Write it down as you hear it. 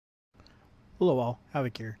Hello all,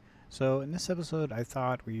 Havoc here. So in this episode I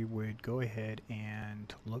thought we would go ahead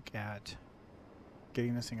and look at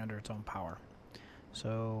getting this thing under its own power.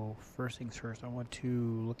 So first things first, I want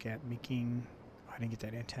to look at making, I didn't get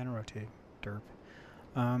that antenna rotated, derp.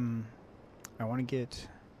 I want to get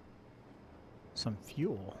some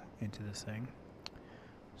fuel into this thing.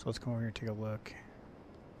 So let's come over here and take a look.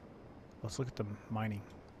 Let's look at the mining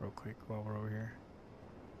real quick while we're over here.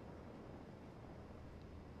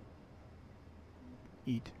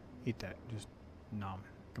 Eat that, just nom.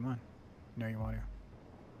 Come on, you know you want to.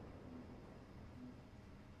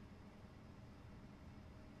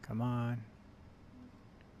 Come on.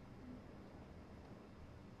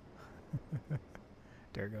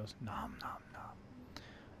 There it goes. Nom, nom, nom.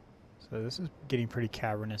 So this is getting pretty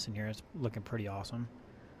cavernous in here. It's looking pretty awesome.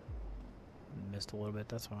 Missed a little bit,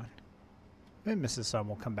 that's fine. If it misses some,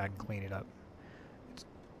 we'll come back and clean it up. It's,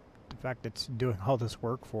 the fact it's doing all this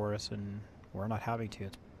work for us and we're not having to,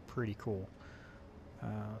 it's pretty cool.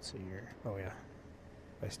 Let's see here. Oh yeah.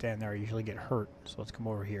 If I stand there, I usually get hurt. So let's come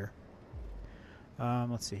over here.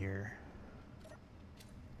 Let's see here.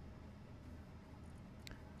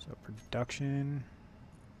 So production,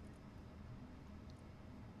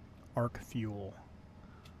 arc fuel.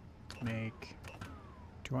 Let's make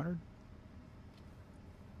 200.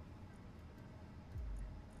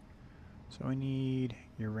 So we need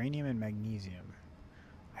uranium and magnesium.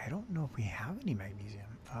 I don't know if we have any magnesium.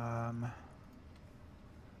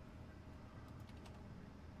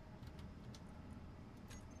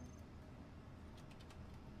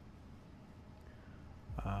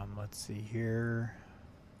 Let's see here.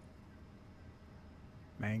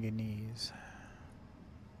 Manganese.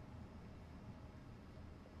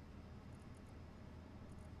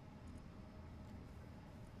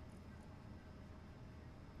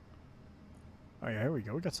 Oh yeah, here we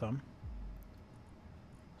go. We got some.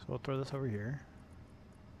 So we'll throw this over here.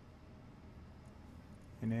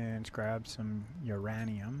 And then let's grab some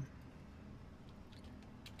uranium.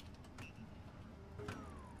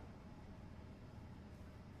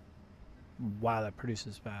 Wow, that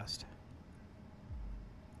produces fast.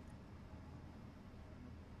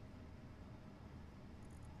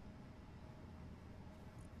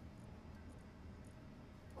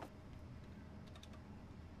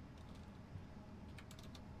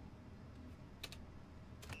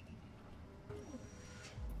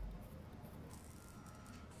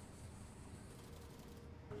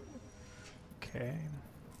 Okay.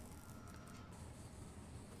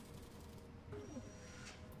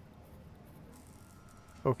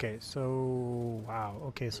 Okay, so wow.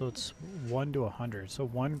 Okay, so it's 1 to 100. So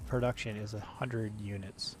one production is 100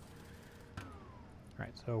 units. All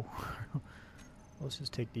right, so let's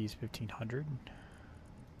just take these 1500.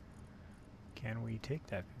 Can we take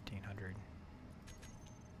that 1500?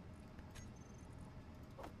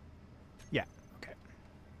 Yeah. Okay.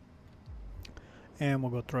 And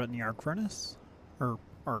we'll go throw it in the arc furnace, or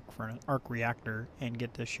arc reactor, and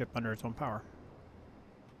get this ship under its own power.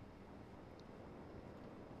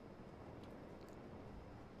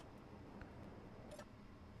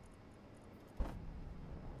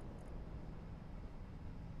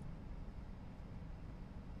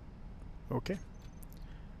 Okay.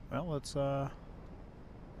 Well, let's go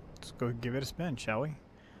give it a spin, shall we?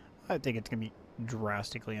 I think it's gonna be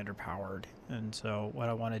drastically underpowered, and so what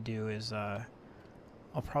I want to do is I'll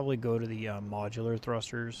probably go to the modular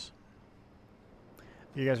thrusters.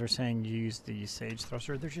 You guys are saying use the Sage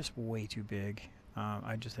thruster. They're just way too big.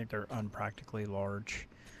 I just think they're unpractically large,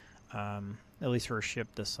 at least for a ship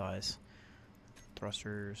this size.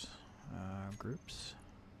 Thrusters, groups.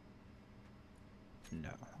 No.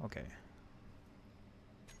 Okay.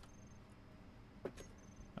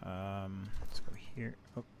 Let's go here.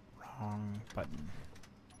 Oh, wrong button.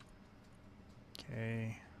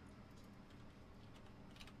 Okay.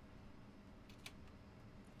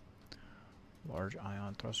 Large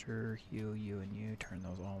ion thruster, you, and you. Turn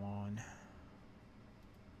those all on.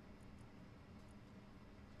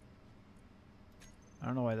 I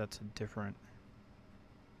don't know why that's a different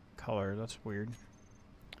color. That's weird.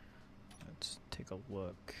 Let's take a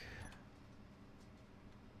look.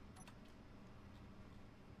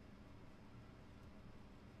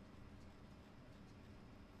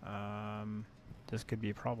 This could be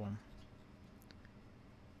a problem.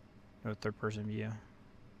 No third-person view.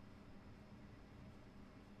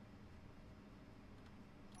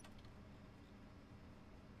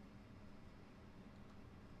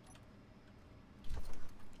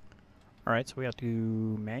 Alright, so we have to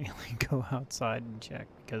manually go outside and check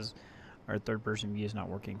because our third-person view is not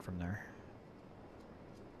working from there.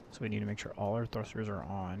 So we need to make sure all our thrusters are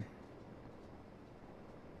on.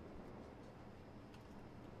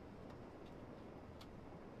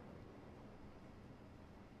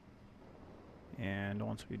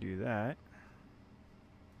 once we do that,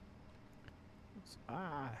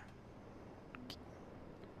 my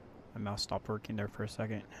mouse stopped working there for a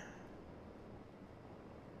second.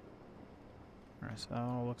 Alright, so that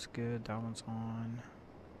all looks good. That one's on.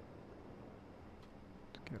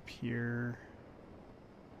 Let's get up here.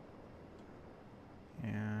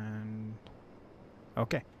 And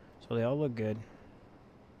okay, so they all look good.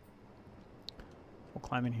 We'll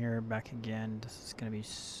climb in here, back again. This is going to be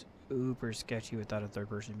super sketchy without a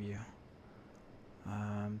third-person view.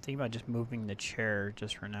 Thinking about just moving the chair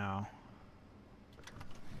just for now.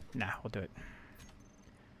 Nah, we'll do it.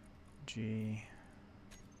 G.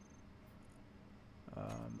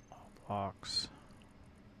 All blocks.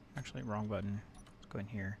 Actually, wrong button. Let's go in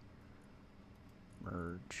here.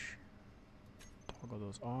 Merge. Toggle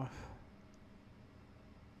those off.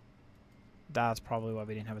 That's probably why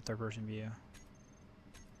we didn't have a third-person view.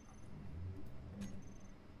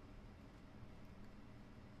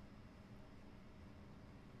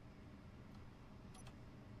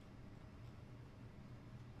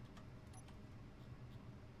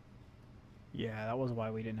 Yeah, that was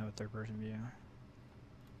why we didn't have a third-person view.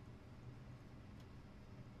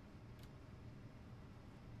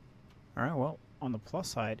 Alright, well, on the plus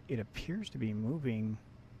side, it appears to be moving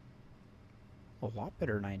a lot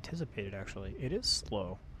better than I anticipated, actually. It is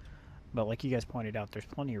slow, but like you guys pointed out, there's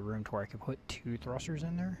plenty of room to where I could put 2 thrusters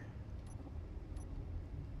in there.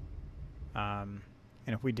 And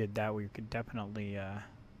if we did that, we could definitely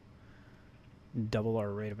double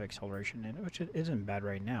our rate of acceleration, which isn't bad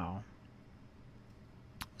right now.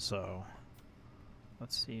 So,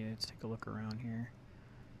 let's see, let's take a look around here.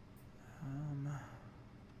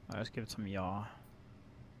 Let's give it some yaw.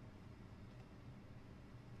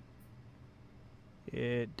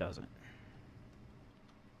 It doesn't.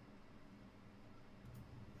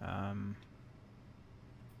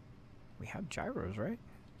 We have gyros, right?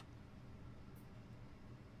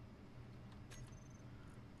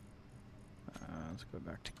 Let's go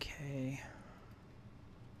back to K.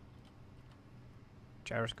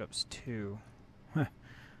 Gyroscopes 2.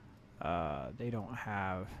 They don't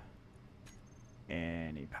have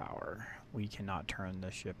any power. We cannot turn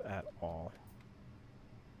the ship at all.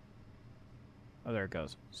 Oh, there it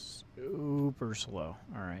goes. Super slow.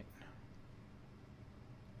 Alright.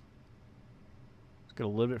 Let's get a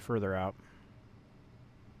little bit further out.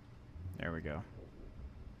 There we go.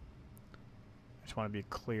 I just want to be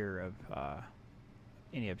clear of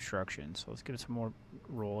any obstruction. So let's give it some more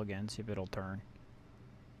roll again, see if it'll turn.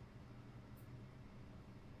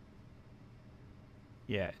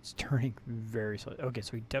 Yeah, it's turning very slowly. Okay,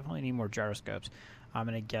 so we definitely need more gyroscopes. I'm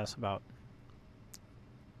going to guess about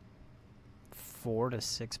 4 to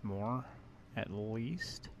 6 more, at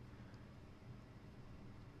least.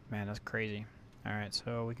 Man, that's crazy. Alright,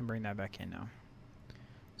 so we can bring that back in now.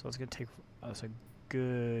 So it's going to take us a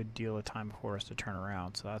good deal of time for us to turn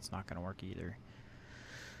around, so that's not going to work either.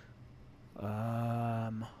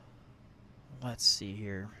 Let's see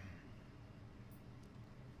here.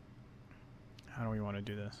 How do we want to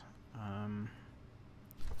do this? I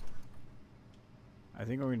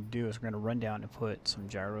think what we're going to do is we're going to run down and put some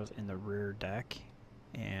gyros in the rear deck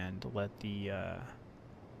and let the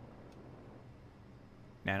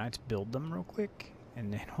nanites build them real quick,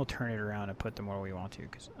 and then we'll turn it around and put them where we want to,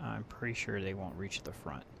 because I'm pretty sure they won't reach the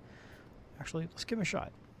front. Actually, let's give them a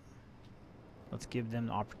shot. Let's give them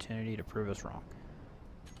the opportunity to prove us wrong.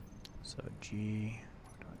 So G,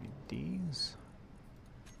 do I need these?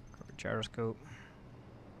 Gyroscope.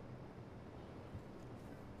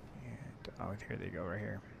 And, oh, here they go, right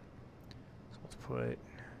here. So let's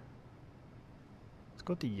go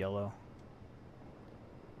with the yellow.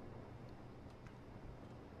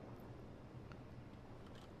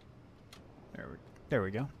 There we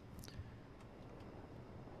go.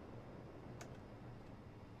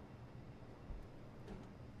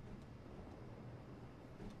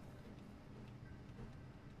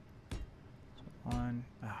 One.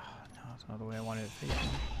 Ah, no, it's not the way I wanted it facing.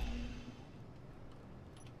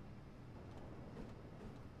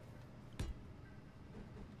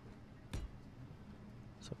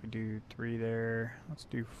 So if we do 3 there, let's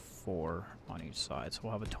do 4 on each side. So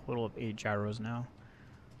we'll have a total of 8 gyros now.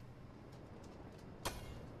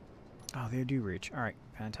 Oh, they do reach. Alright,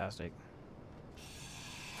 fantastic.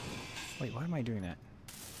 Wait, why am I doing that?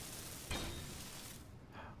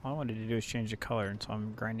 All I wanted to do is change the color, and so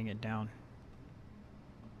I'm grinding it down.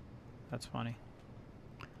 That's funny.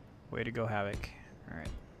 Way to go, Havoc. Alright.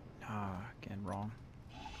 Ah, again, wrong.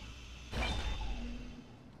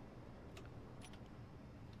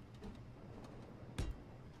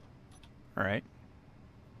 Alright.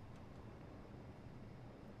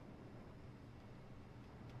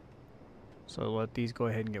 So let these go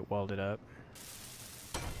ahead and get welded up.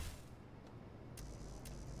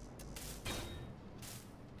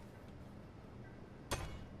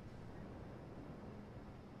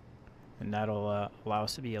 And that'll allow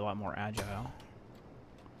us to be a lot more agile.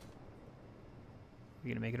 We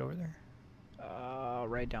gonna make it over there?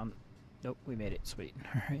 Right down. Nope, we made it. Sweet.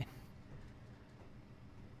 All right.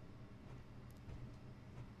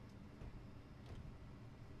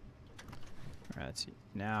 All right, let's see.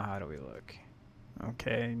 Now how do we look?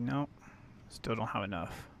 Okay, nope. Still don't have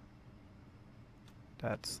enough.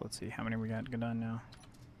 Let's see, how many we got done now?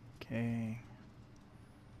 Okay.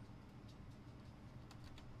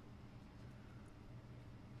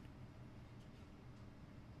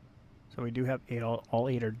 So we do have all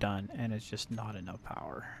 8 are done, and it's just not enough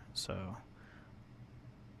power. So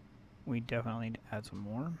we definitely need to add some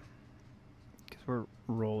more, because we're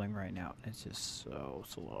rolling right now. It's just so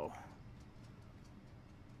slow.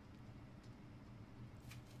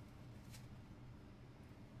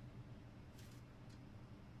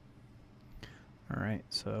 Alright,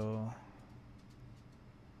 so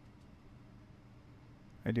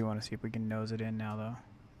I do want to see if we can nose it in now, though.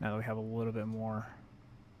 Now that we have a little bit more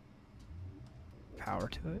power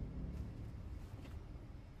to it.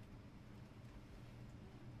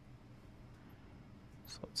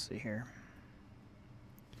 So let's see here.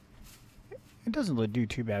 It doesn't do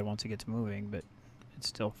too bad once it gets moving, but it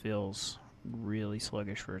still feels really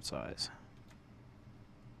sluggish for its size.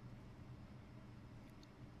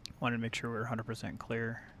 Wanted to make sure we're 100%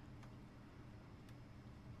 clear.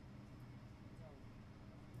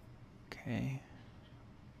 Okay.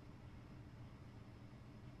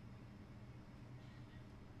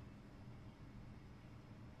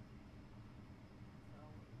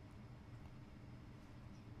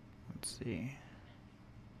 Let's see.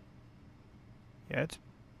 Yeah,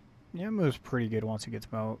 it moves pretty good once it gets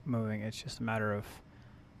moving. It's just a matter of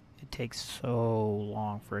it takes so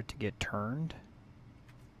long for it to get turned.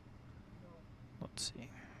 Let's see.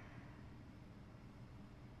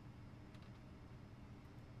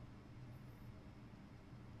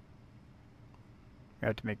 I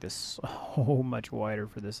have to make this so much wider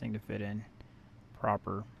for this thing to fit in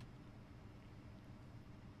proper.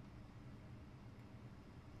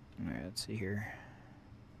 Alright, let's see here.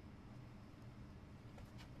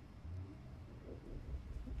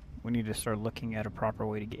 We need to start looking at a proper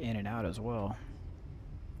way to get in and out as well.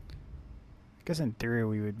 I guess in theory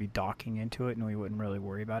we would be docking into it and we wouldn't really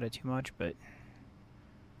worry about it too much, but...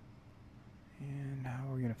 And how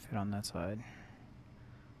are we going to fit on that side?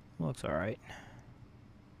 Looks alright.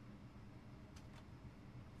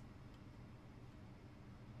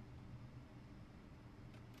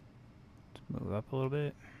 Let's move up a little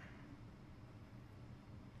bit.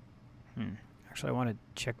 Actually, I want to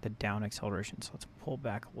check the down acceleration, so let's pull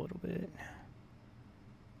back a little bit.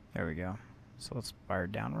 There we go. So let's fire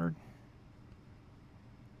downward.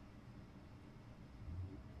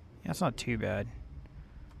 Yeah, it's not too bad.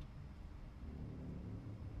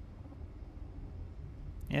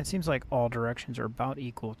 Yeah, it seems like all directions are about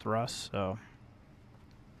equal thrust, so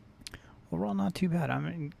overall not too bad. I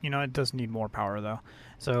mean, you know, it does need more power though.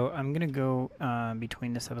 So I'm gonna go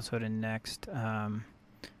between this episode and next.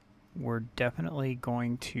 We're definitely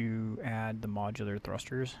going to add the modular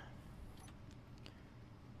thrusters.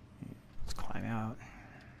 Let's climb out.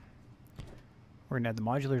 We're going to add the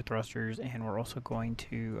modular thrusters, and we're also going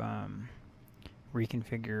to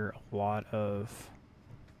reconfigure a lot of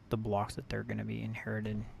the blocks that they're going to be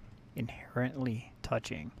inherently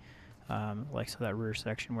touching. Like so that rear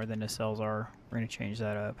section where the nacelles are, we're going to change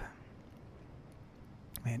that up.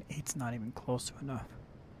 Man, 8's not even close to enough.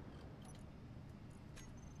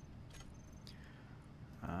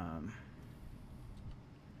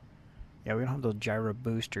 Yeah, we don't have those gyro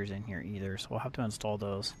boosters in here either, so we'll have to install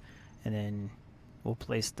those, and then we'll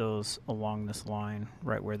place those along this line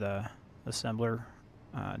right where the assembler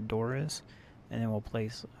door is, and then we'll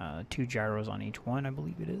place 2 gyros on each one, I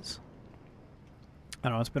believe it is. I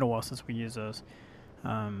don't know, it's been a while since we used those,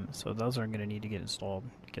 so those are going to need to get installed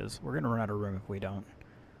because we're going to run out of room if we don't.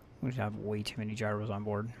 We just have way too many gyros on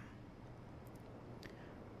board.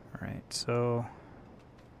 Alright, so...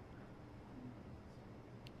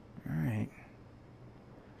 Alright.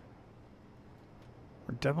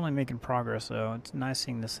 We're definitely making progress though. It's nice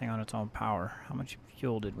seeing this thing on its own power. How much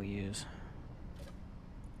fuel did we use?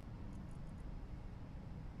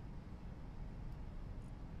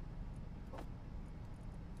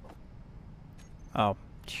 Oh,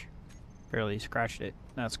 barely scratched it.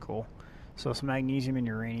 That's cool. So some magnesium and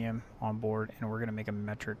uranium on board, and we're going to make a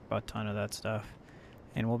metric butt ton of that stuff.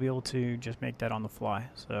 and we'll be able to just make that on the fly.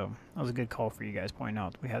 So that was a good call for you guys pointing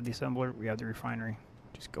out. We have the assembler, we have the refinery.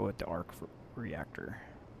 Just go with the arc reactor.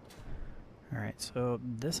 Alright, so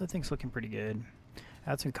this I think is looking pretty good. I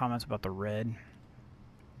had some comments about the red,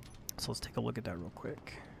 so let's take a look at that real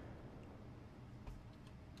quick.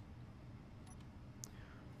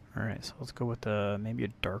 Alright, so let's go with maybe a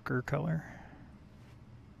darker color.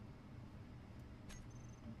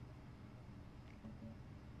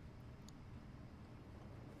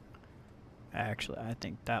 Actually, I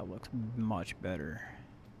think that looks much better.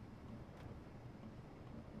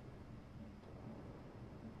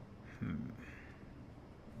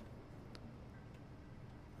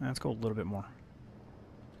 Let's go a little bit more.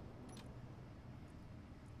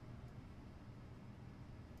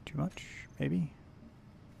 Too much, maybe?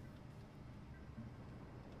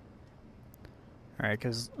 Alright,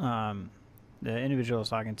 because the individual I was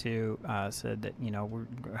talking to said that, you know,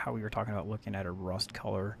 how we were talking about looking at a rust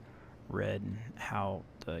color red and how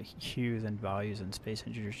the hues and values in Space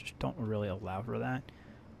Engineers just don't really allow for that.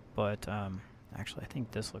 But actually, I think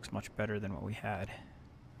this looks much better than what we had.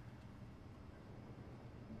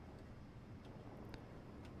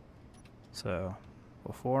 So,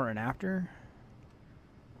 before and after,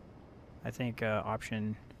 I think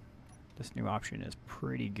this new option is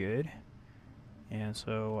pretty good. And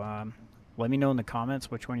so, let me know in the comments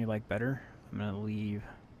which one you like better. I'm going to leave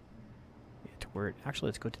it to where actually,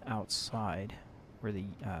 let's go to outside where the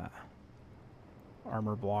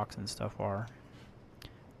armor blocks and stuff are.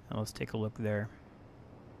 And let's take a look there.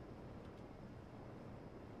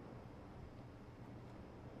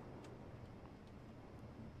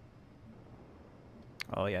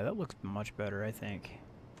 Oh yeah, that looks much better, I think.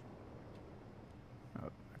 Oh,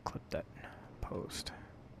 I clipped that post.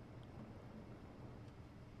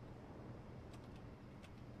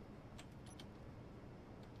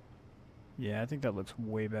 Yeah, I think that looks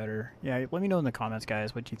way better. Yeah, let me know in the comments,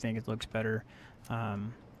 guys, what you think it looks better.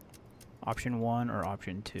 Option 1 or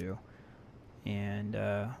option 2. And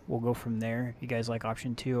we'll go from there. If you guys like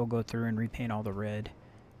option 2, I'll go through and repaint all the red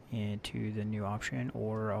into the new option,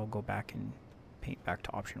 or I'll go back and paint back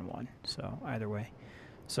to option 1. So either way.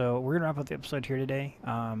 So we're gonna wrap up the episode here today.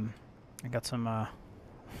 I got some a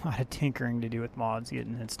lot of tinkering to do with mods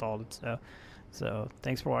getting installed and stuff. So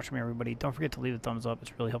thanks for watching, everybody. Don't forget to leave a thumbs up.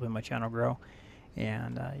 It's really helping my channel grow.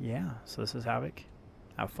 And yeah, so this is Havoc.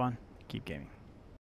 Have fun. Keep gaming.